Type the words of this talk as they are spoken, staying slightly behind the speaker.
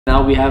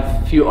Now we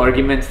have few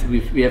arguments,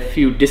 we have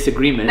few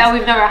disagreements. That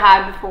we've never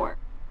had before.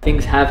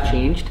 Things have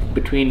changed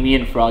between me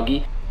and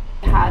Froggy.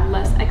 We had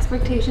less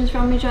expectations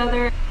from each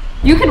other.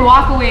 You can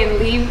walk away and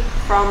leave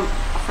from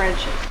a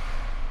friendship.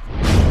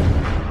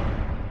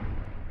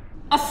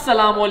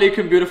 Assalamu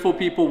alaikum beautiful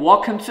people,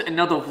 welcome to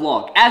another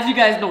vlog. As you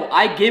guys know,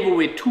 I gave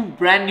away 2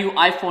 brand new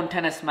iPhone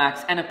XS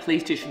Max and a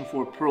PlayStation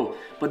 4 Pro.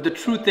 But the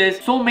truth is,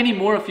 so many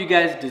more of you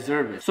guys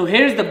deserve it. So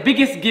here's the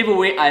biggest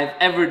giveaway I have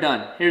ever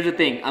done. Here's the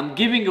thing, I'm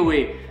giving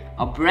away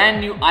a brand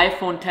new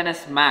iPhone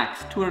XS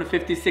Max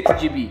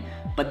 256GB.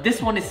 But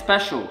this one is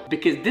special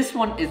because this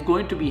one is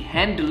going to be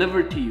hand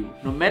delivered to you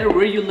no matter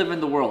where you live in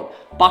the world.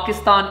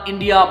 Pakistan,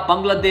 India,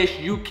 Bangladesh,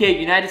 UK,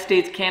 United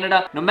States,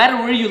 Canada. No matter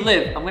where you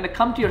live, I'm gonna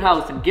come to your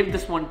house and give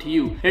this one to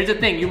you. Here's the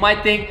thing, you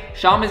might think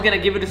Sham is gonna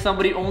give it to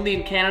somebody only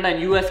in Canada and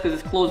US because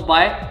it's close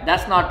by.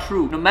 That's not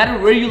true. No matter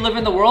where you live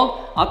in the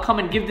world, I'll come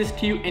and give this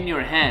to you in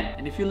your hand.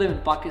 And if you live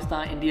in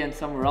Pakistan, India and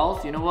somewhere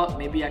else, you know what?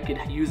 Maybe I could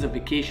use a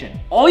vacation.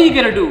 All you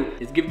gotta do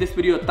is give this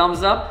video a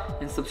thumbs up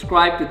and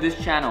subscribe to this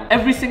channel.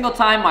 Every single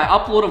time I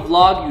upload a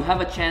vlog, you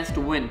have a chance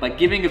to win by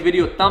giving a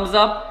video a thumbs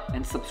up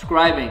and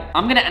subscribing.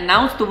 I'm gonna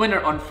announce the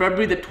winner on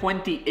February the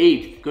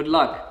 28th. Good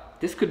luck.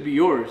 This could be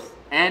yours.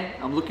 And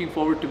I'm looking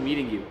forward to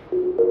meeting you.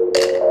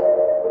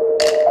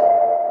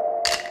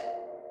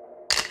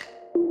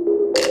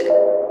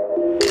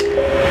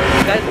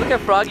 Guys, look at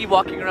Froggy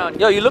walking around.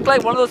 Yo, you look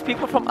like one of those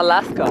people from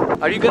Alaska.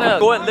 Are you gonna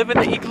go and live in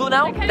the igloo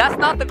now? That's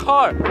not the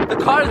car. The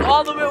car is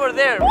all the way over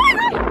there.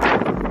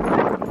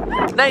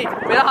 Nahi,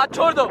 mera haath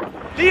chhod do.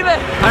 Leave it.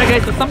 Alright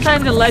guys, so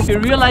sometimes in life you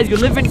realize you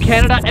live in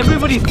Canada,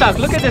 everybody's stuck.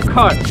 Look at this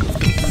car.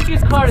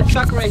 This car is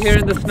stuck right here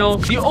in the snow.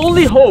 The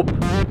only hope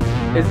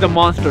is the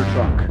monster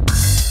truck.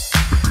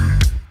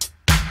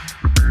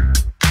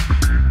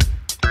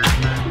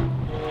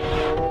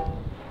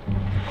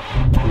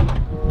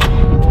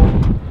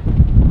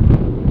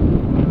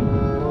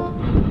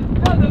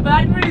 No, the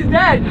battery's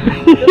dead.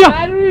 The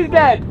battery's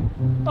dead.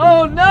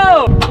 Oh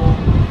no.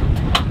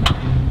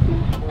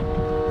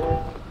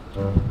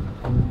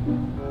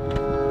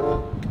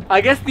 I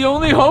guess the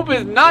only hope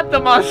is not the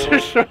monster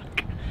truck.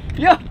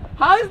 Yo,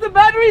 how is the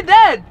battery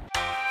dead?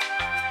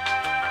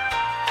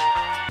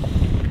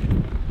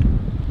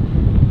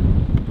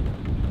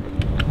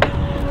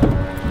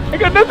 I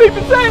got nothing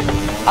to say.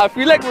 I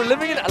feel like we're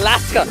living in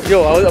Alaska.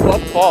 Yo, I was about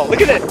to fall. Look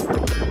at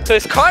this. So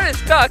his car is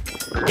stuck.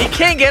 He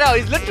can't get out.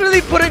 He's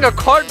literally putting a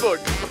cardboard.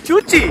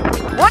 Chuchi,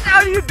 what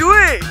are you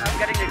doing? I'm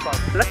getting it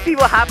bumped. Let's see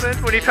what happens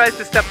when he tries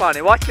to step on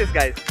it. Watch this,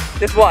 guys.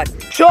 Just watch.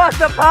 Show us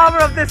the power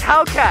of this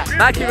Hellcat.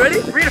 Mac, you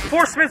ready?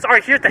 Reinforcements are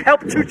here to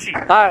help Chuchi.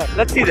 Alright,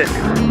 let's see this.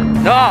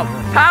 No,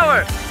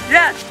 power.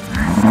 Yes.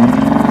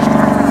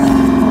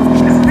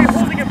 This is me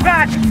holding it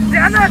back.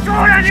 I'm not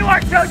going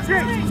anywhere,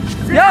 Chuchi.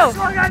 Yo,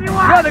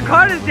 the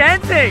car is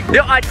dancing.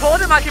 Yo, I told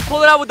him I could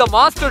pull it out with the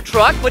monster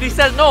truck, but he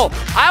says no.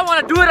 I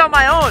want to do it on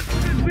my own.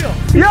 Yo,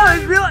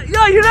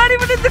 yo, you're not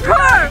even in the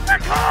car. The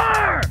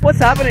car. What's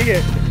happening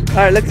here?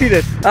 Alright, let's see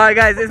this. Alright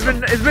guys, it's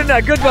been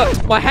a good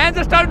one. My hands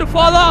are starting to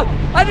fall off.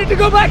 I need to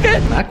go back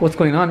in. Mac, what's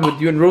going on with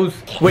you and Rose?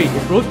 Wait,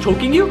 is Rose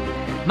choking you?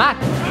 Mac,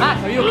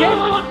 are you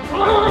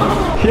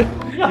okay?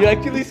 You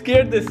actually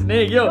scared the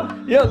snake. Yo,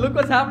 look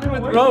what's happening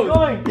with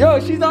Rose. Yo,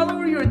 she's all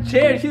over your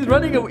chair. She's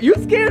running away. You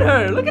scared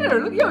her. Look at her.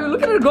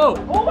 Look at her go.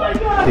 Oh my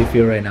god. How do you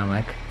feel right now,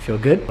 Mac? Feel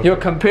good? Yo,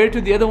 compared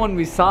to the other one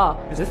we saw,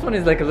 this one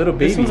is like a little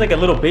baby. This one's like a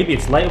little baby.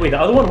 It's lightweight. The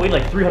other one weighed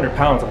like 300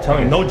 pounds. I'm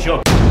telling you, no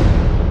joke.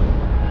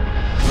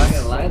 I'm not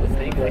gonna lie, this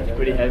thing is actually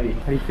pretty heavy.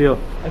 How do you feel?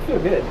 I feel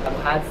good. I've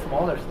had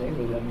smaller snakes,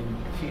 but I mean,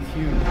 she's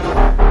huge.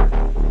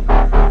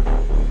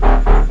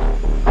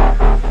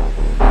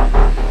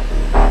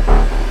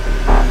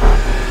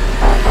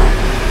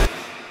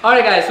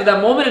 Alright guys, so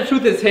that moment of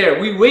truth is here.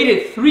 We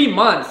waited 3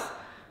 months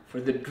for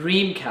the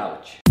dream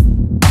couch.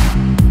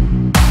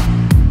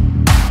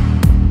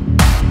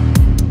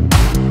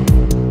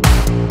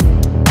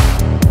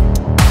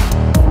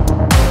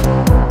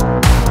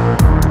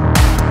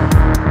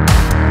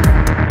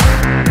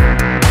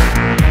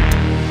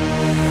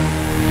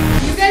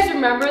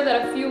 Remember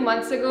that a few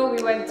months ago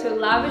we went to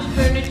Lavish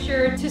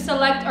Furniture to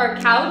select our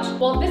couch?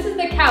 Well, this is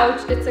the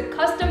couch. It's a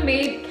custom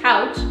made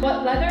couch.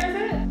 What leather is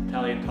it?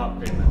 Italian top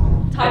grade.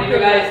 Top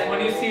grade. Guys,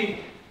 when you see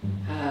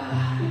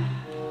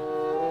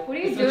what are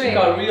you doing?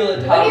 Got real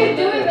Italian. What are you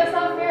doing? That's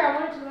not fair. I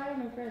wanted to lie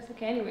on first.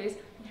 Okay, anyways.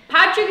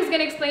 Patrick is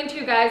gonna explain to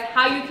you guys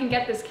how you can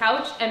get this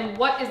couch and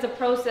what is the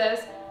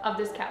process of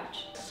this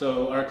couch.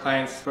 So our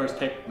clients first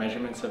take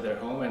measurements of their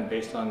home, and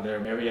based on their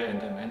area and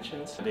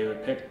dimensions, they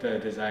would pick the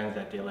designs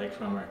that they like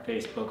from our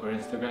Facebook or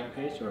Instagram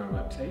page or our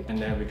website, and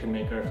then we can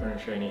make our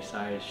furniture any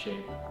size,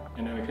 shape,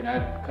 and then we can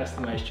add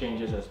customized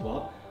changes as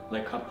well,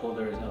 like cup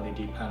holders,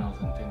 LED panels,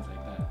 and things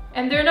like that.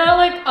 And they're not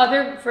like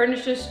other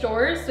furniture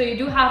stores, so you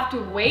do have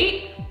to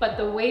wait, but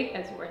the wait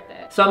is worth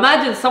it. So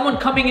imagine someone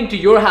coming into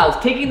your house,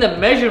 taking the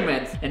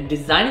measurements and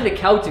designing the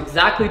couch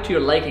exactly to your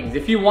likings.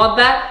 If you want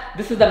that,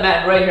 this is the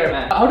man right here,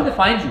 man. How do they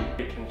find you?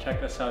 You can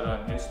check us out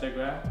on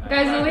Instagram.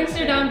 Guys, the links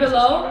are down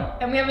below,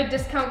 and we have a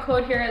discount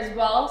code here as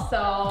well.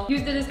 So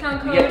use the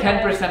discount code. You get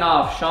 10%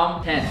 off,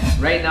 Sham 10.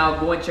 Right now,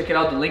 go and check it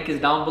out. The link is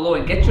down below,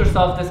 and get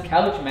yourself this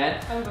couch,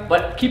 man. Okay.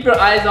 But keep your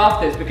eyes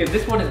off this because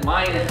this one is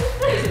mine and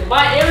this is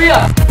my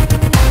area.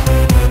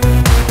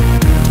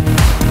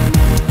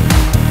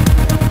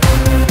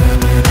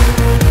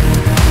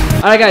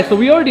 Alright guys, so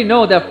we already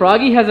know that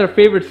Froggy has her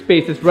favorite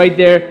space. It's right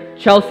there.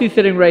 Chelsea's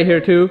sitting right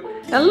here too.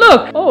 And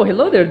look! Oh,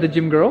 hello there, the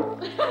gym girl.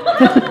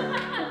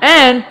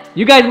 And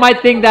you guys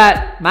might think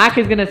that Mac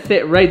is gonna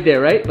sit right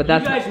there, right? But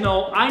that's you guys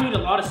know I need a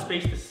lot of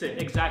space to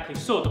sit. Exactly.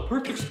 So the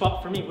perfect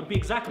spot for me would be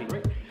exactly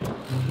right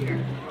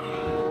here.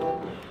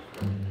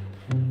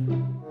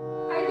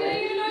 I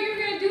didn't even know you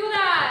were gonna do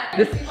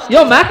that.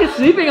 Yo, Mac is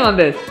sleeping on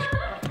this.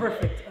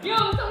 Perfect. Yo,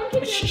 someone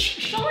kick him.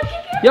 Someone kick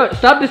him. Yo,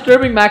 stop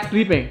disturbing Mac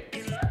sleeping.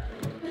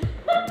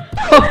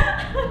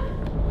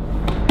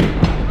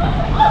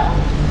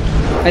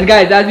 And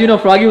guys, as you know,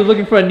 Froggy was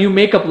looking for a new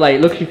makeup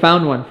light. Look, she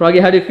found one. Froggy,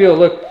 how do you feel?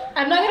 Look.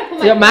 I'm not gonna put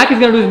my. Yeah, Mac is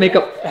gonna do his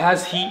makeup. It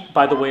has heat,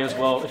 by the way, as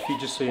well. If you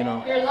just so you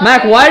know.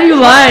 Mac, why are you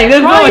lying?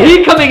 There's no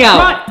heat coming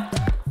out.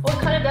 What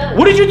kind of does?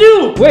 What did you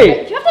do?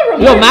 Wait. You have the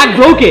remote. Yo, Mac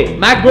broke it.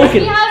 Mac broke He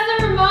it.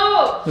 has the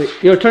remote. Wait,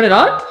 yo, turn it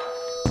on.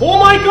 Oh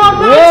my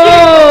God, Max!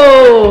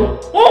 Whoa!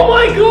 Oh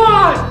my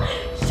God!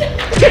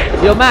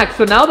 Yo, Mac,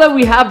 so now that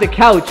we have the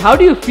couch, how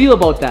do you feel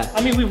about that?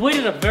 I mean, we've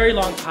waited a very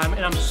long time,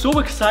 and I'm so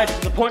excited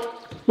to the point.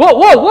 Whoa,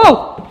 whoa,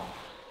 whoa!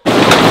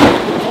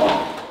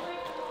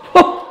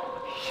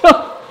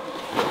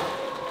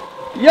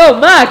 Yo,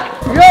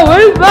 Mac! Yo,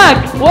 where is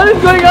Mac? What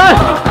is going on?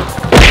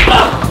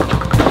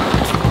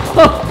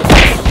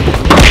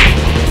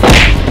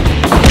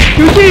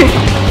 Cutie!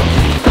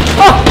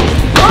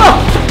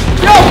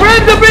 Yo,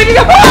 friends are breaking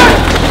apart!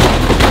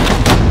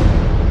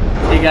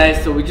 Hey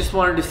guys, so we just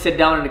wanted to sit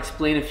down and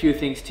explain a few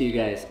things to you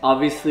guys.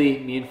 Obviously,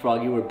 me and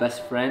Froggy were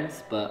best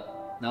friends,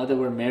 but now that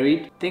we're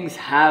married, things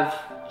have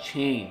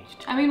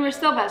changed. I mean, we're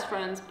still best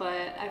friends,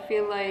 but I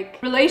feel like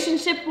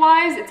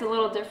relationship-wise, it's a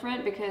little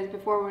different because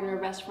before when we were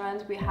best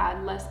friends, we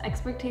had less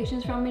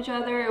expectations from each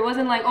other. It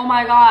wasn't like, oh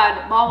my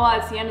God, blah, blah,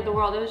 it's the end of the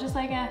world. It was just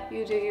like, eh,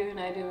 you do you and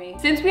I do me.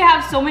 Since we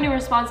have so many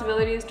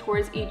responsibilities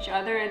towards each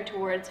other and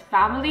towards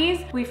families,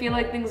 we feel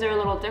like things are a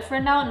little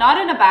different now.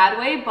 Not in a bad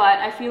way, but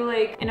I feel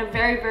like in a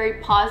very, very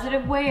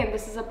positive way, and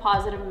this is a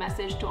positive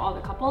message to all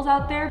the couples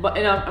out there. But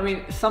I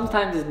mean,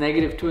 sometimes it's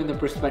negative too in the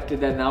perspective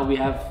that now we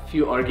have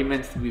few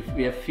arguments, we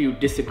have few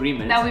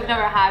disagreements that we've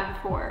never had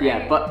before, right?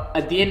 Yeah, but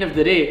at the end of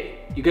the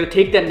day, you gotta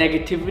take that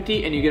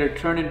negativity and you gotta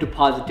turn into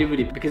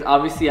positivity, because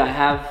obviously I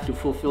have to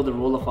fulfill the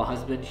role of a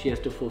husband, she has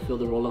to fulfill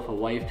the role of a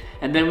wife,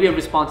 and then we have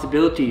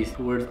responsibilities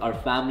towards our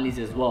families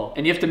as well.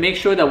 And you have to make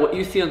sure that what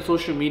you see on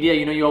social media,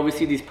 you know, you always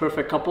see these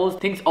perfect couples,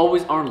 things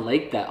always aren't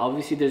like that.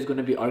 Obviously there's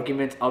gonna be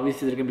arguments,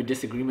 obviously there's gonna be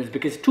disagreements,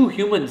 because two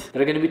humans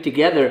that are gonna be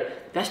together,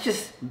 that's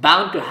just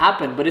bound to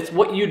happen. But it's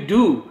what you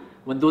do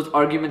when those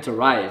arguments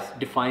arise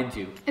defines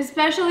you.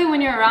 Especially when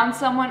you're around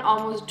someone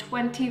almost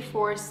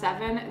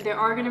 24/7, there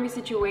are going to be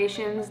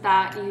situations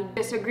that you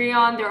disagree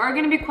on. There are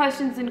going to be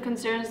questions and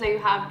concerns that you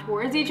have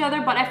towards each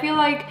other, but I feel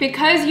like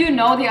because you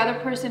know the other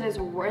person is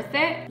worth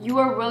it, you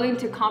are willing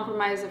to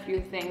compromise a few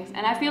things.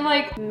 And I feel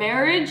like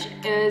marriage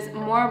is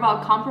more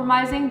about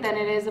compromising than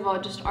it is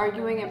about just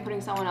arguing and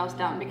putting someone else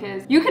down,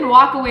 because you can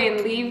walk away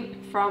and leave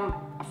from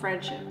a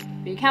friendship,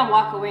 but you can't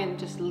walk away and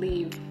just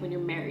leave when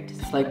you're married to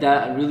someone. It's like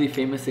that really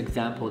famous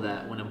example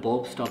that when a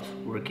bulb stops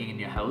working in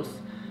your house,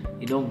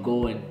 you don't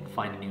go and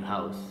find a new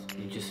house,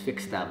 you just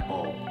fix that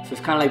bulb. So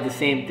it's kind of like the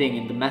same thing,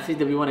 and the message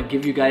that we want to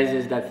give you guys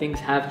is that things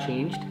have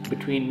changed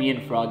between me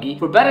and Froggy,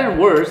 for better and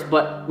worse,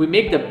 but we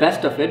make the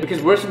best of it.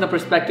 Because worse in the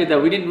perspective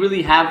that we didn't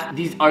really have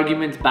these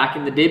arguments back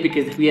in the day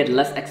because we had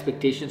less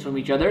expectations from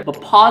each other,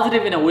 but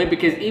positive in a way,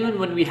 because even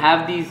when we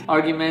have these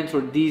arguments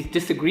or these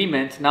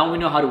disagreements, now we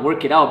know how to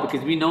work it out,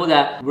 because we know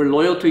that we're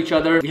loyal to each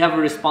other, we have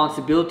a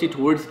responsibility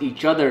towards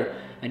each other,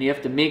 and you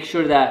have to make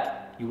sure that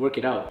you work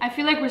it out. I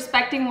feel like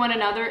respecting one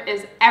another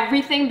is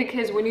everything,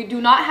 because when you do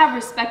not have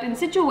respect in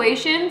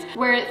situations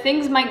where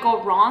things might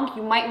go wrong,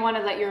 you might want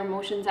to let your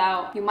emotions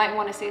out. You might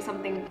want to say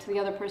something to the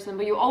other person,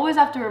 but you always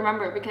have to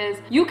remember, because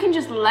you can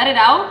just let it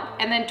out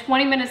and then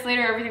 20 minutes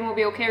later everything will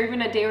be okay, or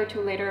even a day or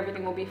two later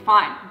everything will be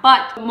fine.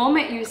 But the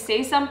moment you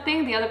say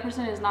something, the other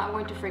person is not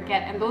going to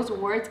forget, and those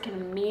words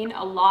can mean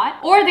a lot,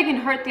 or they can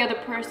hurt the other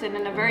person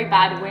in a very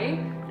bad way.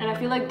 And I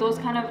feel like those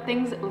kind of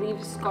things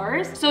leave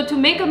scars. So to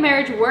make a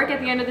marriage work at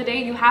the end of the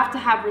day, you have to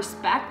have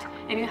respect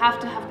and you have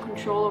to have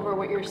control over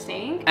what you're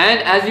saying. And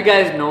as you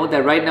guys know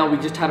that right now we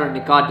just had our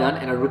nikah done,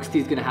 and our rukhsati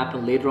is gonna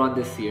happen later on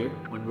this year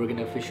when we're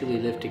gonna officially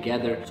live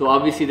together. So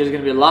obviously there's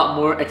gonna be a lot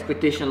more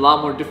expectation, a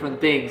lot more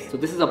different things. So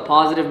this is a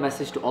positive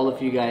message to all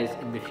of you guys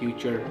in the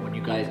future when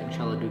you guys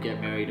inshallah do get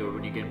married, or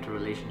when you get into a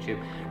relationship.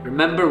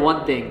 Remember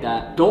one thing,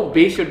 that don't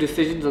base your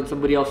decisions on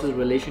somebody else's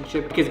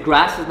relationship, because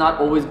grass is not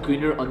always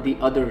greener on the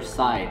other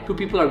side. Two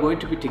people are going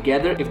to be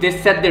together if they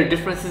set their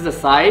differences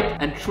aside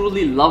and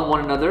truly love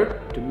one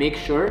another to make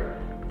sure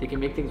they can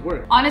make things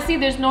work. Honestly,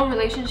 there's no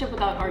relationship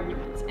without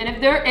arguments. And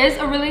if there is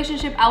a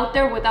relationship out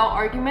there without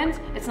arguments,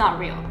 it's not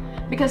real.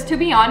 Because to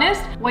be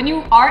honest, when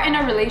you are in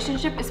a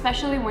relationship,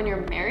 especially when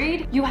you're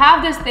married, you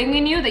have this thing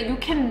in you that you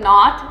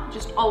cannot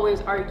just always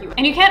argue.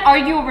 And you can't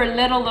argue over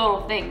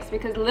little things,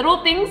 because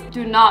little things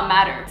do not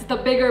matter. It's the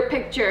bigger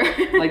picture.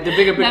 Like the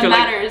bigger picture that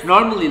matters. Like,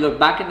 normally, look,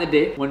 back in the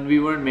day when we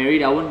weren't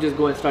married, I wouldn't just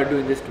go and start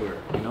doing this to her,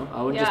 you know?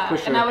 I wouldn't just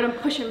push her. And I wouldn't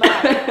push him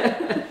back.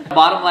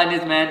 Bottom line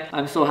is, man,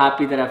 I'm so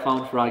happy that I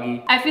found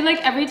Froggy. I feel like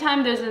every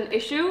time there's an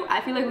issue, I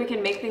feel like we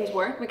can make things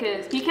work,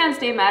 because he can't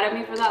stay mad at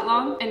me for that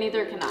long, and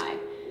neither can I.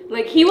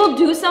 Like, he will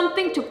do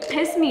something to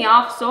piss me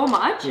off so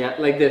much. Yeah,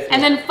 like this.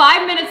 And then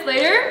 5 minutes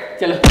later,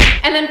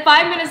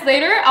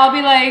 I'll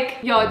be like,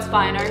 yo, it's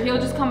fine. Or he'll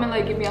just come and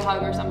like give me a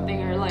hug or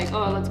something, or like,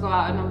 oh, let's go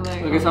out. And I'm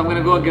like, okay, so I'm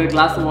gonna go get a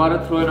glass of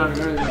water, throw it on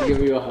her, and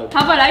give you a hug.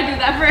 How about I do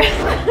that first?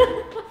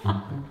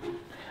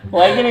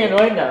 Why are you getting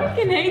annoyed now? I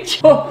fucking hate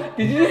you. Oh,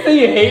 did you just say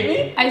you hate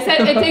me? I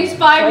said it takes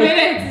 5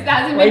 minutes. It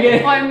hasn't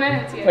been 5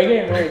 minutes yet. Why are you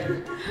getting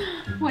annoyed?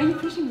 Why are you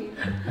pushing me?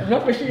 I'm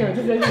not pushing you, I'm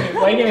just asking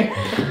you. Why are you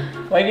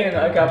getting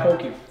annoyed? Okay, I'll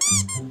poke you.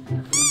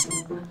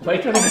 Why are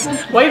you trying to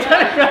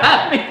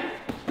grab me?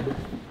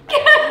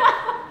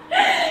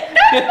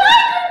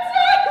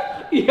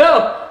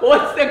 Yo,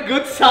 what's the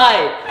good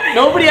side?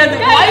 Nobody has it.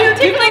 Yeah, why are you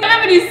tickling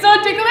him and he's so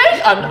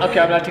ticklish? I'm not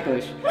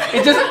ticklish.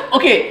 It's just,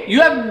 okay,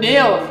 you have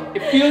nails.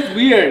 It feels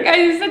weird. Guys,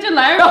 he's such a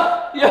liar.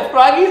 No, your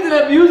Froggy's an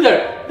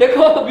abuser. They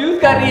call abuse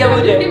kar rahi hai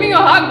mujhe. He's giving you a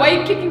hug. Why are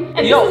you kicking?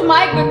 And Yo. this is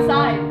my good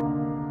side.